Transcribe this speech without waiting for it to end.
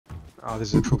Oh,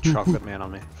 there's a little chocolate man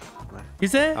on me.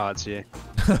 Is there? Oh, it's you.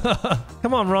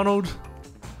 Come on, Ronald.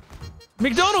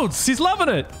 McDonald's, he's loving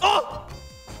it. Oh!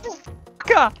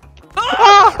 God.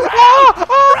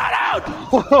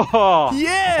 Ronald!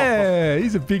 Yeah,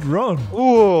 he's a big Ron.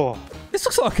 Ooh. This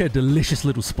looks like a delicious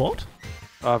little spot.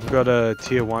 I've got a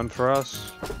tier 1 for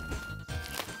us.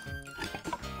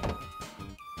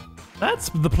 That's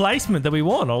the placement that we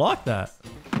want. I like that.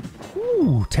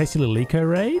 Ooh, tasty little eco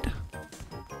raid.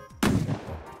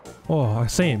 Oh, I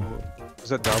see him. Is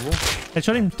that double? I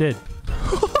shot him dead.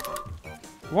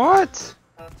 What?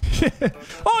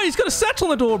 Oh, he's got a satchel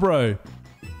on the door, bro.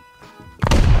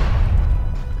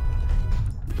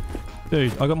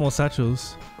 Dude, I got more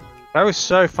satchels. That was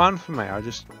so fun for me.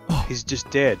 He's just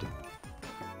dead.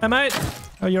 Hey, mate.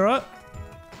 Oh, you alright?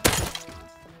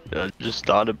 Yeah, I just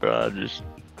started, bro. I just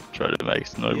tried to make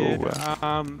snowball work.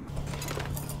 I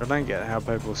don't get how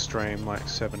people stream like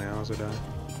 7 hours a day.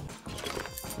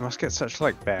 You must get such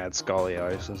like bad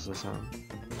scoliosis or something.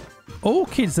 All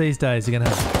kids these days are gonna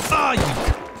have. Oh,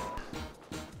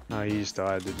 No, you just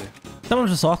died, did you?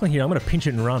 someone's recycling here. I'm gonna pinch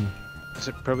it and run. Is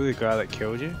it probably the guy that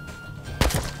killed you?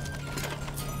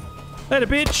 Later,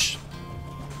 bitch.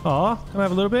 Oh, can I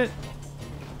have a little bit?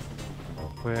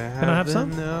 Where Can I have the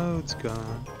some? notes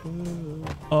gone?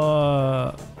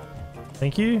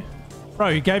 Thank you. Bro,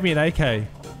 you gave me an AK.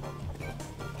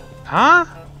 Huh?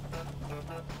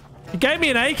 You gave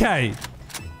me an AK.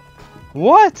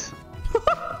 What?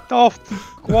 Oh,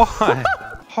 why?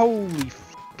 Holy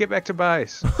f***. Get back to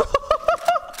base.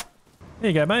 There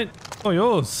you go, mate. All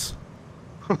yours.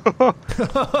 What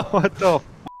the f***?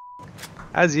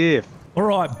 As if. All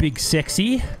right, big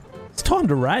sexy. It's time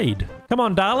to raid. Come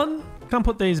on, darling. Come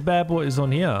put these bad boys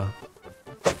on here.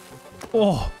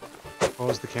 Oh. What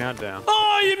was the countdown?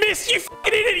 Oh, you missed. You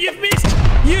f***ing idiot. You've missed.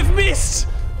 You've missed.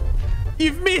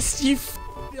 You've missed.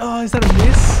 Oh, is that a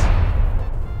miss?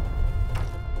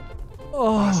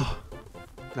 Oh.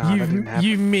 No, that didn't happen.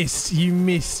 You missed. You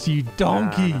missed, you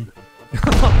donkey. No.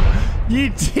 You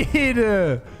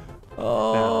did.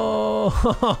 Oh.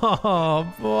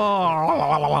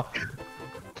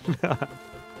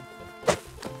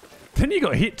 Then you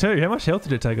got hit too. How much health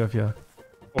did it take off you?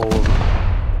 All of them.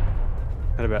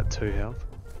 Had about 2 health.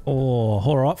 Oh,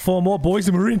 all right. 4 more boys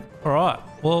and we're in. All right.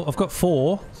 Well, I've got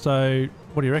 4. So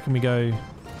what do you reckon we go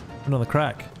another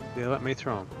crack? Yeah, let me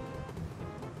throw him.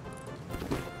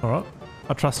 All right.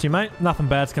 I trust you, mate. Nothing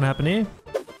bad's going to happen here.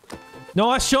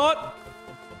 Nice shot.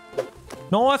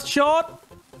 Nice shot.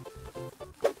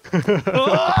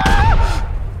 Oh!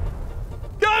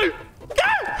 Go! Go!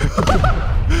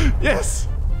 Yes.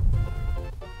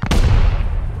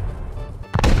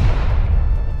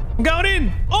 I'm going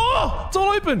in. Oh, it's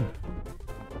all open.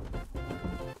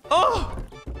 Oh.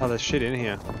 Oh, there's shit in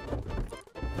here.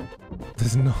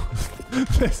 There's not.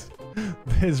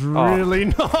 There's really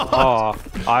not. Oh,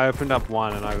 I opened up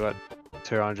one and I got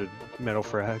 200 metal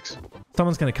frags.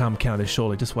 Someone's going to come counter this,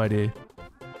 surely. Just wait here.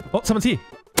 Oh, someone's here.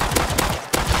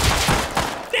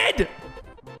 Dead!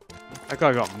 That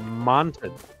guy got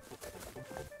munted.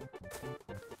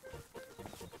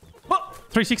 What?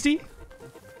 360?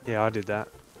 Yeah, I did that.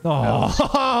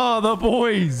 Oh, the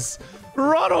boys.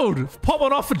 Ronald, pop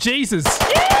on off for Jesus.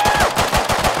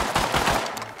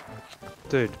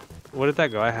 Dude, what did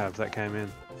that guy have that came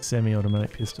in?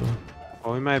 Semi-automatic pistol.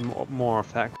 Well, we made more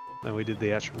off that than we did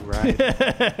the actual raid.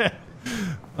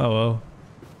 Oh, well.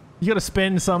 You got to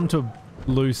spend some to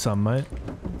lose some, mate.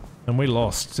 And we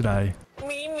lost today.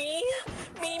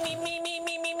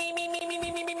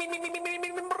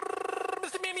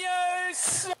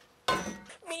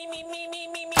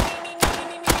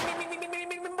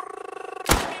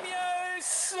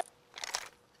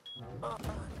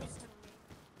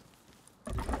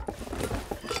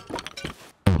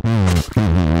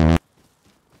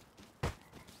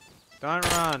 Don't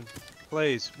run,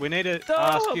 please. We need to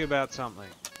ask you about something.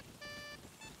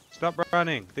 Stop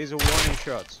running. These are warning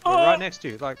shots. We're right next to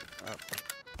you. Like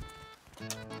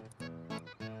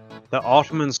the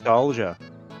Ottoman soldier.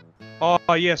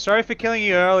 Oh yeah, sorry for killing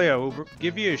you earlier. We'll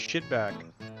give you a shit back.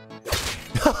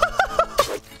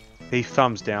 He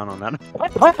thumbs down on that.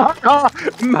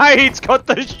 Mate's got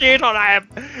the shit on him.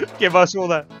 Give us all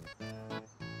that.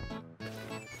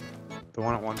 The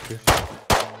one at 150.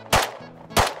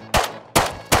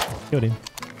 Killed him.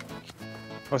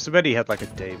 I bet he had like a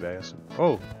DB or something.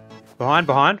 Oh,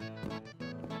 behind.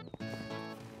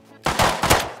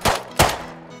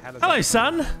 Hello,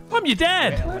 son. I'm your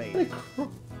dad.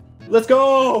 Let's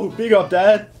go! Big up,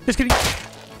 Dad. Just kidding.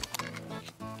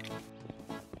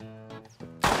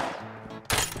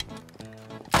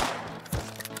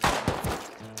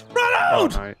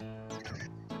 Ronald! Oh, no.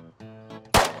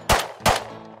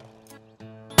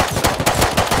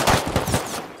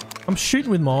 I'm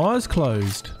shooting with my eyes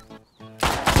closed.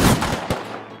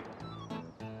 I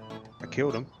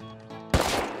killed him.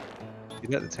 You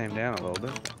let the team down a little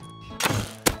bit.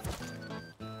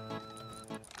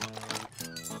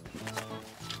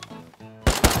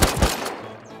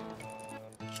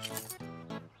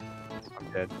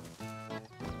 I'm dead.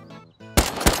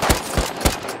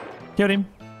 Killed him.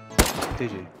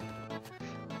 Did you?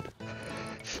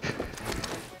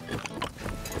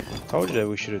 Told you that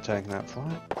we should have taken that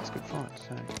fight. It's a good fight to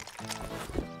take.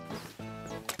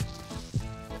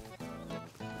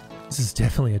 This is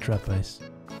definitely a trap base.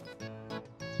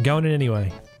 I'm going in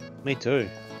anyway. Me too.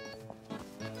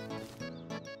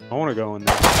 I want to go in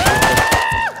there.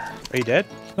 Are you dead?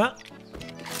 Ah.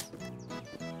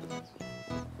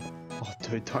 Oh,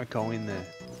 dude, don't go in there.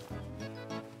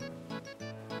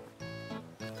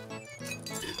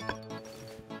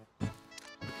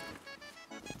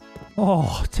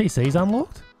 Oh, TC's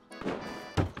unlocked?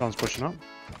 Someone's pushing up.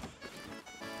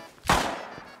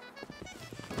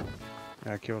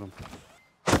 Yeah, I killed him.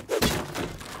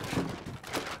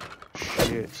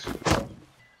 Shit.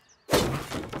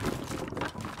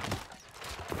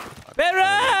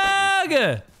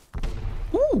 Berag!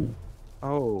 Ooh.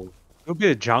 Oh. A little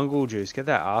bit of jungle juice. Get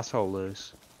that asshole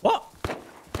loose. What?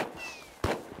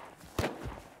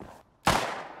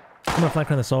 I'm gonna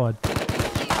flank on the side.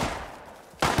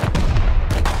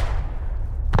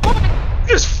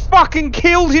 Just fucking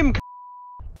killed him.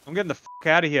 I'm getting the fuck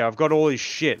out of here. I've got all his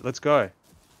shit. Let's go.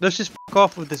 Let's just fuck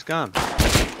off with this gun.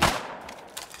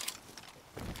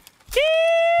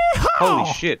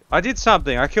 Holy shit. I did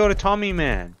something. I killed a Tommy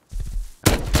man.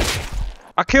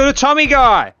 I killed a Tommy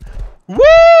guy.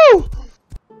 Woo!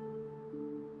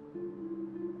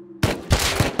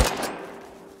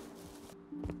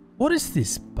 What is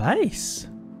this base?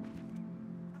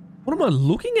 What am I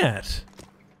looking at?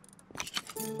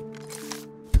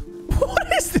 What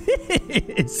is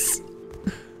this?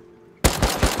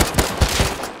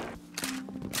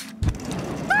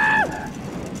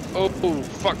 Oh,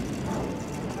 fuck.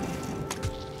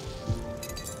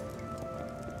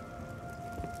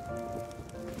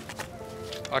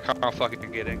 I can't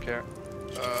fucking get in, Car.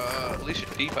 At least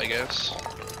you're deep, I guess.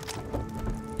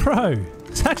 Bro,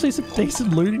 there's actually some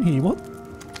decent loot in here. What?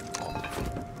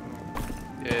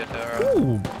 Yeah,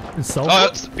 Ooh, there's Oh, sulfur.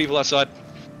 it's people outside.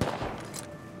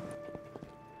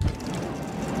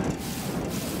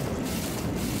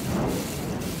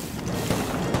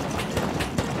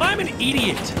 I'm an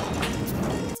idiot.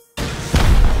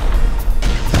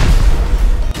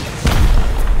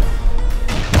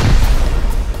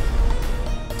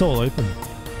 It's all open.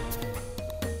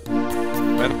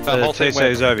 The whole thing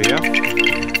went. TC's over here.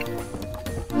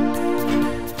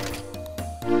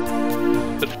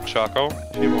 Bit of charcoal.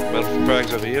 A few more metal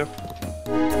frags over here.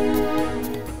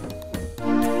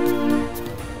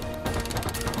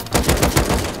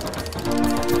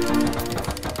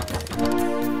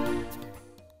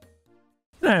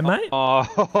 No, mate.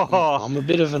 Oh, I'm a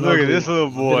bit of an look ugly, at this little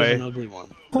Bit of boy. an ugly one.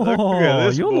 Look at Oh,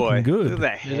 this you're boy. looking good. Look at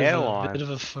that Bit hairline. of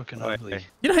a fucking ugly.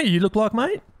 You know who you look like,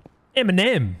 mate?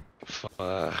 Eminem.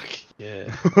 Fuck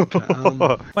yeah.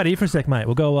 Wait here for a sec, mate.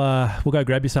 We'll go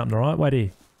grab you something, all right? Wait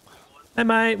here. Hey,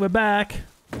 mate, we're back.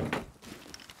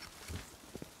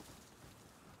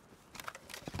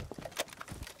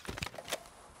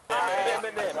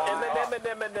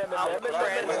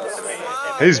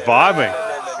 He's vibing.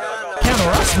 Counter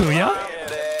us, will ya?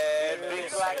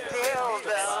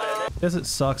 Desert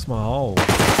sucks my hole. Whoa,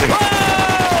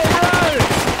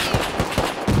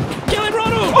 bro! Kill him,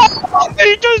 Ronald! Oh,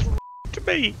 he just to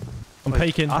me. I'm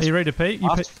peeking. Are you ready to peek? You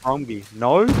Ask Fromby.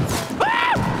 No?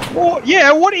 Oh,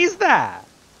 yeah, what is that?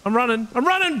 I'm running. I'm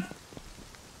running!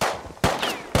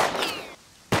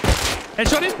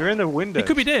 Headshot him? You're in the window. He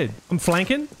could be dead. I'm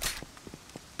flanking.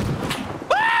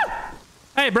 Ah!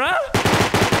 Hey, bro!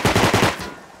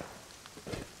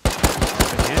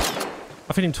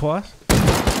 I've hit him twice.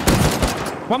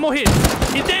 One more hit.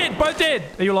 You're dead. Both dead.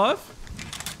 Are you alive?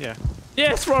 Yeah.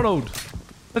 Yes, Ronald.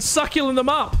 Let's succulent them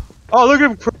up. Oh, look at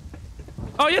him.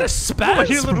 Oh, you had a spaz.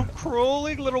 You little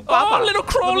crawling little bubba. Oh, little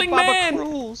crawling man.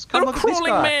 Crawls. Come Little look at this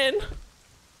crawling guy. man.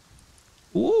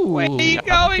 Ooh. Where are you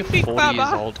going, big 40 bubba?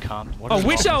 years old, cunt. What I is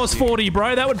wish wrong I was with you? 40,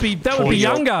 bro. That would be 40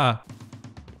 younger.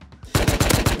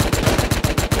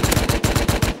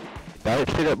 Don't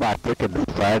shoot at my freaking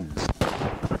friends.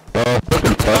 Oh,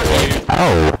 freaking friends.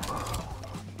 Ow.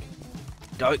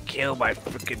 Don't kill my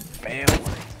freaking family.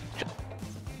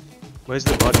 Where's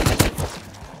the bodies?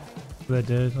 They're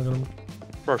dead. I got them.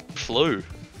 Bro, flew.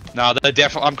 No, they're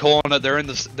definitely. I'm calling it. They're in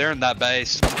that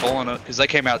base. I'm calling it because they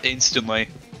came out instantly.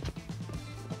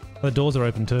 The doors are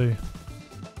open too.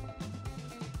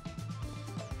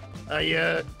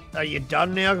 Are you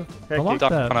done now? I like Duck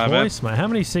that on our man. voice, mate. How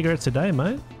many cigarettes a day,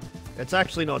 mate? It's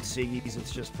actually not ciggies,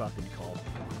 it's just fucking cold.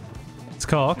 It's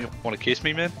cock. You want to kiss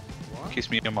me, man? Kiss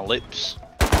me on my lips.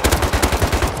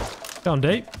 Going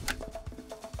deep.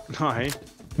 No. I'm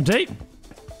deep.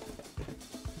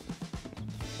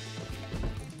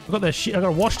 I got that shit. I got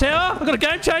a watchtower. I got a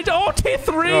game changer. Oh, tier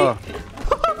 3. Oh.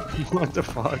 What the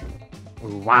fuck?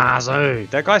 Wazoo.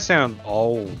 That guy sounds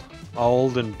old.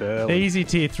 Old and burly. Easy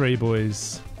tier 3,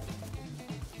 boys.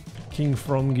 King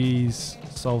Fromgy's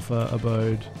Sulphur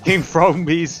Abode. King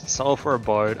Frogby's Sulphur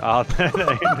Abode.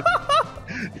 R13.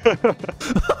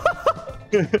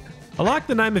 Oh, I like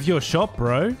the name of your shop,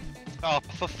 bro. Oh,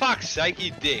 for fuck's sake,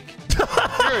 you dick. You're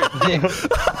a dick.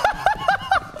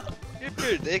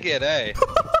 You're a dickhead, eh?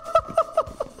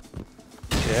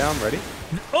 Yeah, I'm ready.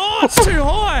 Oh, it's too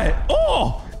high.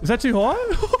 Oh, is that too high?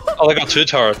 Oh, they got 2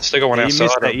 turrets. They got one You outside.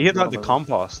 missed that. You hit like the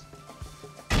compost.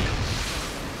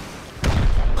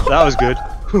 That was good.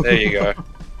 There you go.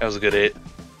 That was a good hit.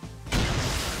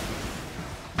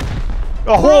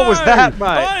 Oh, what was that,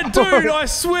 mate? Oh, dude, I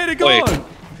swear to God. Wait.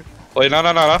 Wait, no.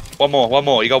 One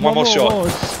more. You got one more shot.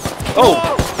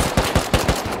 Oh.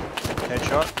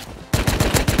 Headshot.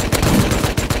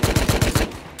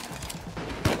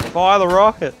 Fire the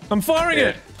rocket. I'm firing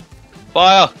it.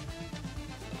 Fire!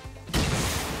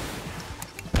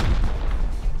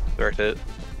 Direct hit.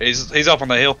 He's up on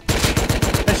the hill.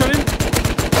 Headshot him.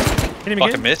 Hit him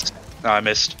Fucking again. missed. No, I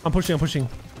missed. I'm pushing.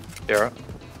 Yeah, right.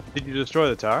 Did you destroy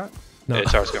the turret? No. Yeah,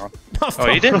 turret's gone. No, Oh,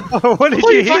 you did? What did Oh,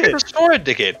 you you fucking hit? destroyed,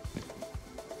 dickhead.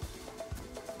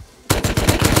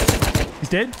 He's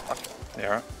dead. Yeah,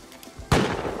 right.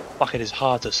 Fuck, it is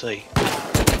hard to see.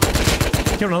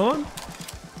 Kill another one.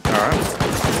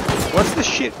 Alright. What's the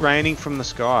shit raining from the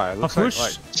sky? It looks push.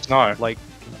 like Snow.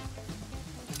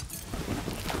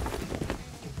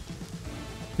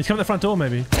 He's coming to the front door,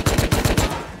 maybe.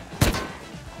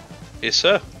 Yes,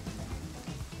 sir.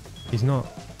 He's not.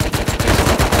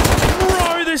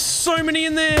 Bro, there's so many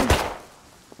in there.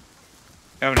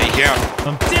 How many you count?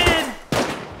 I'm dead.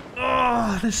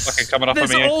 Oh, Fucking coming up on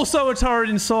there's me. also a turret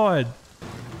inside.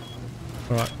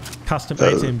 Alright, custom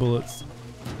 18 bullets.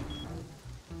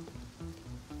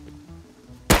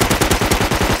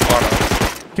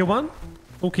 Oh, Kill one.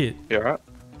 Full kit. no. You alright?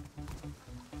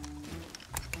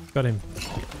 Got him.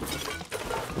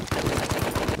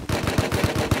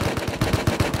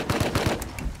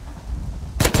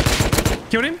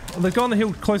 Killed him. The guy on the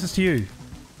hill closest to you.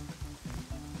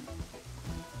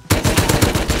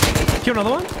 Kill another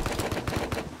one.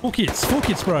 Full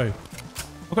kits, bro.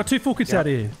 I've got 2 full kits out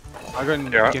here. I got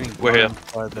Yeah, getting we're here.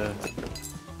 blown by the.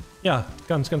 Yeah,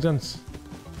 guns. Dude,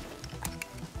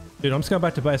 I'm just going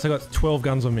back to base. I got 12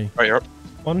 guns on me. Right, you're up.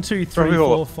 1, 2, 3, Probably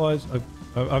all 4,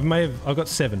 5. I've got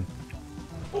 7.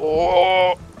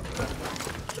 Oh!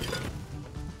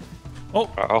 Oh!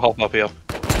 I'll hop up here.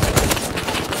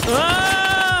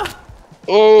 Ah!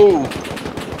 Oh!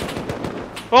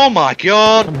 Oh my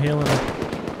god! I'm healing.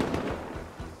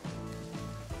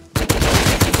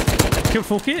 Killed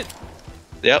full kit.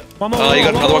 Yep. One more, Oh, you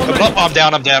got one another more, one coming one up. Oh, I'm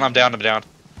down.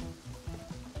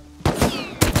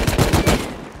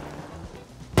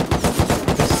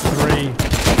 There's 3.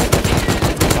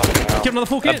 Fucking hell. Killed another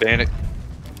full That kit. bandit.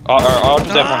 I'll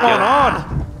just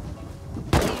have one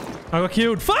I got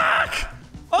killed. Fuck!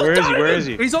 Oh, Where is he? Donovan! Where is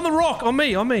he? He's on the rock. On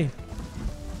me.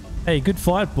 Hey, good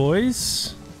fight,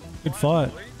 boys. Good fight.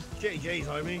 GG's,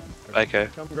 homie. kill. Okay.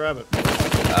 Come grab it.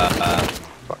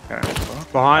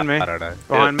 Behind me. I don't know.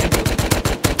 Behind me.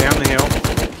 Down the hill.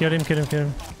 Killed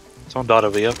him. Someone died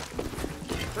over here.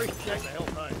 Appreciate the help,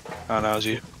 mate. Oh, no, it was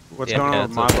you. What's Yeah, going yeah, on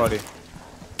with it's my body?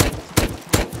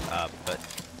 But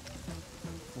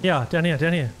Yeah, down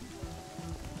here.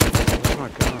 Oh my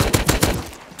god.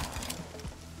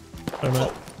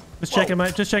 Sorry,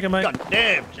 mate. Just checking, mate. God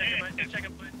damn.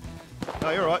 No,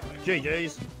 you're right.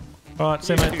 GG's. Alright,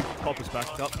 see you, mate. Pop us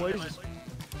back up, please.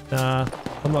 Nah,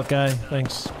 I'm not gay.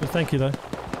 Thanks. But thank you, though.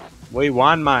 We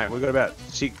won, mate. We got about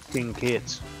 16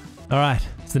 kits. Alright,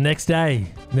 it's the next day.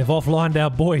 And they've offlined our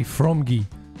boy, Fromgy.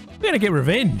 We're gonna get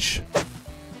revenge.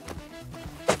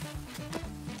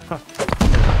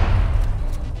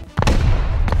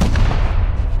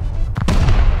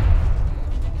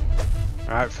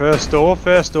 Alright, first door.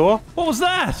 What was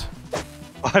that?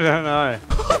 I don't know.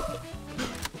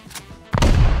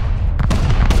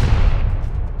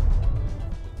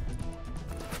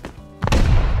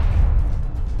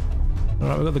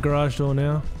 Alright, we've got the garage door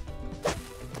now.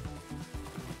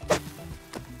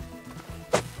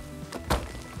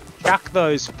 Chuck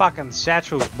those fucking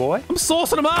satchels, boy. I'm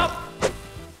saucing them up!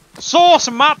 Sauce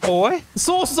them up, boy. The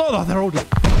sauce is on. Oh, they're all good.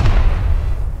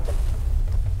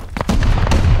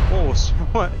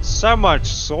 What? So much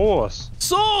sauce.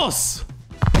 Sauce!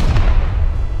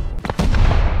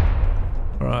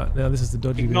 Alright, now this is the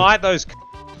dodgy bit. Ignite those.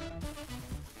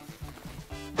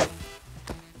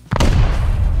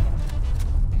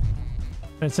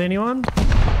 Don't see anyone?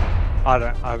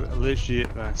 I literally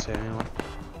don't see anyone.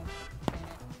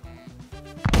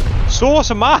 Sauce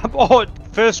them up! Oh,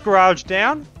 first garage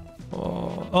down.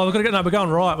 Oh, we've got to get. No, we're going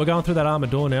right. We're going through that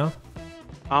armored door now.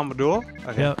 Armor door?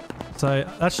 Okay. Yep. So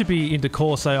that should be into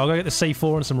core. So I'll go get the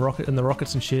C4 and some the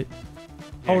rockets and shit.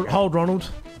 Hold Ronald.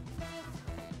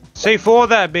 C4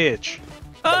 that bitch.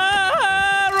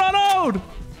 Ah, Ronald!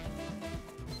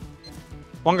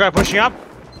 One guy pushing up.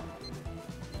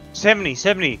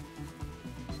 70.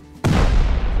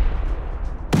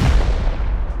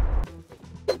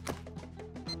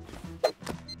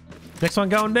 Next one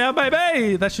going down,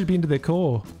 baby! That should be into their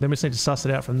core. Then we just need to suss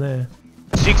it out from there.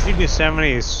 60 to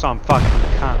 70 is some fucking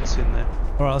cunts in there.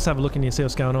 Alright, let's have a look in here, see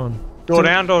what's going on. Door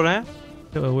down. See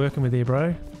what we're working with here,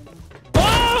 bro.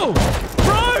 Whoa!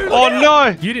 Bro! Oh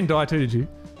no! You didn't die too, did you?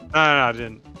 No, I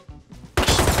didn't.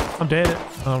 I'm dead.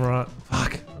 Oh, I'm right.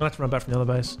 Fuck. I'm gonna have to run back from the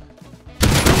other base.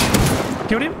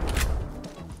 Killed him?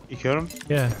 You killed him?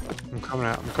 Yeah. I'm coming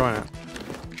out. I'm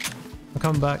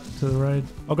coming back to the raid.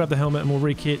 I'll grab the helmet and we'll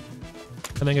re-kit.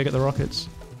 And then go get the rockets.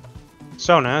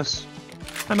 So nice.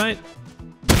 Hey, mate.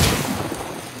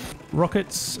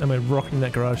 Rockets. And we're rocking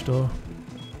that garage door.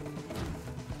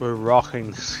 We're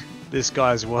rocking this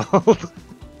guy's world.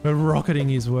 We're rocketing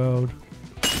his world.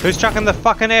 Who's chucking the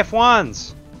fucking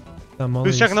F1s?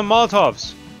 Who's chucking the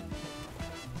Molotovs?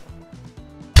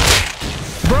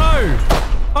 Bro!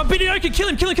 Oh, Bidioka, kill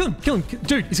him!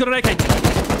 Dude, he's got an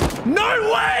AK.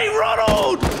 No way,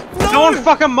 Ronald! No! No one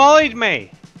fucking mollied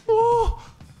me! Oh.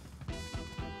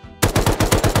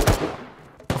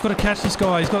 I've got to catch this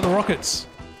guy, he's got the rockets.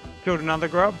 Killed another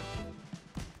grub.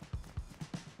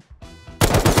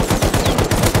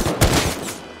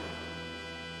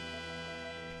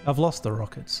 I've lost the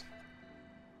rockets.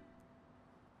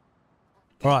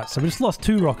 Alright, so we just lost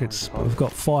 2 rockets, but we've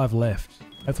got 5 left.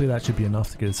 Hopefully that should be enough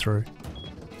to get us through.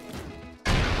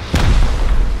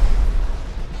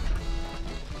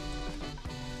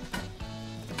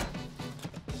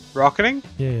 Rocketing?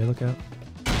 Yeah, look out.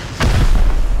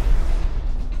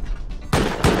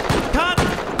 Cut!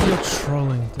 You're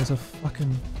trolling. There's a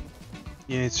fucking...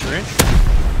 You need syringe?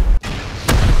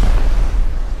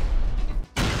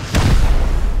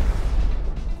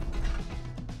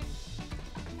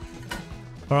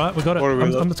 Alright, we got it. What are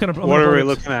we, I'm just gonna, what are we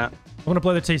looking at? I'm gonna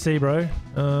blow the TC, bro.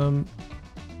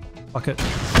 Fuck it.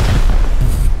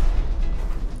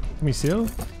 Let me seal?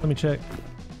 Let me check.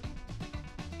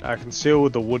 I can seal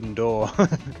with the wooden door.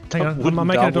 Hang on, I'm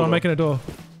making a door, I'm making a door.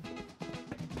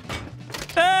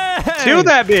 Hey! Seal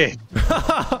that bit!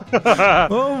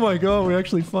 Oh my god, we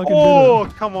actually fucking Oh,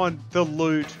 did it. come on, the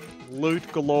loot. Loot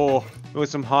galore. With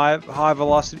some high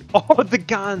velocity. Oh, the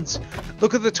guns!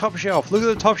 Look at the top shelf, look at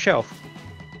the top shelf.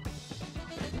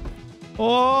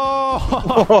 Oh!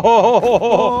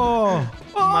 Oh,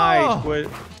 Oh! mate, we're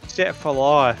set for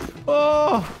life.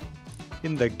 Oh!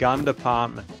 In the gun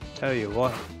department. Tell you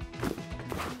what.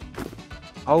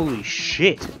 Holy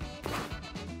shit.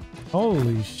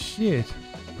 Holy shit.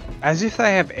 As if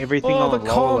they have everything Oh, on the the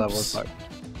lower comps. levels. Like...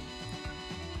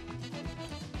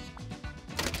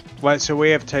 Wait, so we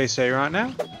have TC right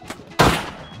now?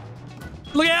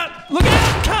 Look out! Look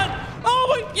out! Cut! Oh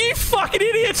my, you fucking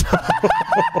idiot!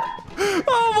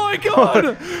 Oh my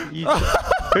god!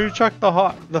 Who chucked the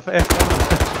F1?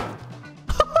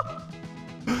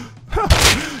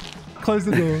 Close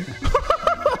the door.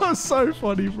 That was so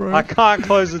funny, bro. I can't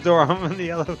close the door. I'm in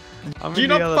the other. I'm Do you in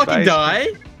the not other fucking basement. die?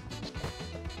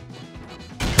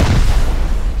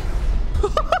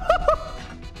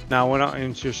 No, we're not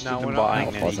interested in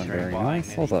buying That wasn't very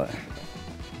nice, was it?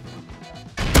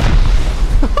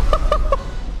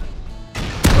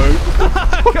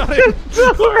 Got it.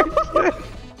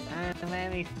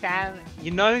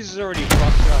 Your nose is already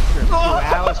fucked after a few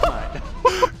hours, mate.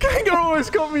 Kangaroo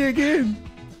almost got me again.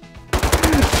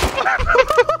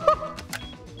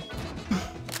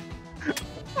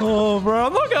 Oh, bro,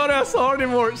 I'm not going outside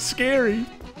anymore. It's scary.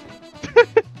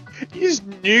 You just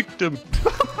nuked him.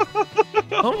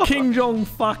 I'm King Jong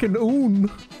fucking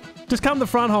Un. Just come to the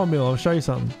front hole, Mill. I'll show you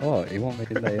something. Oh, you want me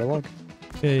to dialogue?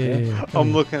 Yeah.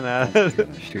 I'm looking at it.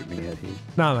 Shoot me out here.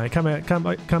 No, mate, come out.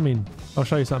 Come in. I'll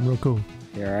show you something real cool.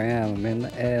 Here I am, I'm in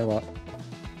the airlock.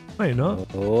 No, you're not.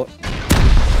 Oh.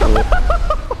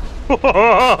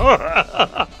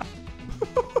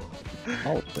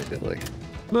 Holy diddly.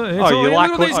 No, it's Oh, all, you look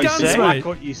like at what these you guns, say? mate. You like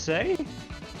what you say?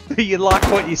 You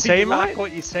like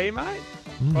what you say, mate?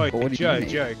 Oi, What do you Joe, mean?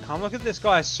 Joe, come look at this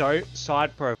guy's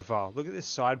side profile. Look at this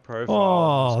side profile.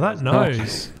 Oh, that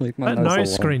nose. Leave my That nose nose alone.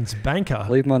 screen's banker.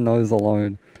 Leave my nose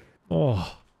alone.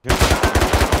 Oh.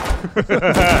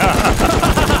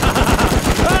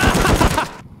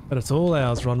 But it's all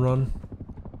ours, Ron.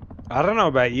 I don't know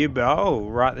about you, but I'll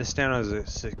write this down as a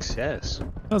success.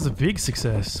 That was a big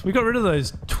success. We got rid of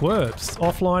those twerps,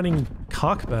 offlining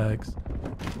cuck bags.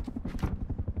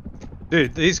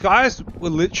 Dude, these guys were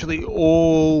literally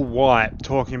all white,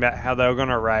 talking about how they were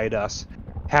gonna raid us,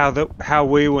 how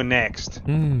we were next,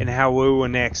 and how we were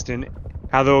next, and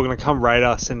how they were gonna come raid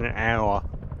us in an hour.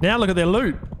 Now look at their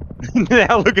loot.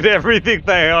 Now look at everything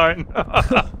they own.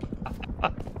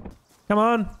 Come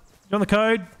on, you on the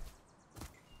code?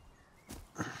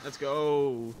 Let's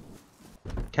go.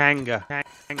 Kanga. I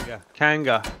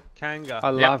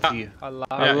love you. I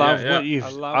love what you've.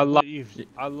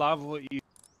 I love what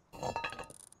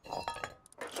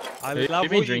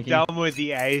you've done with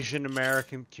the Asian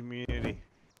American community.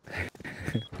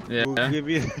 Yeah.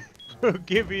 We'll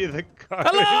give you the code.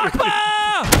 Allah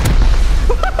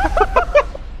Akbar!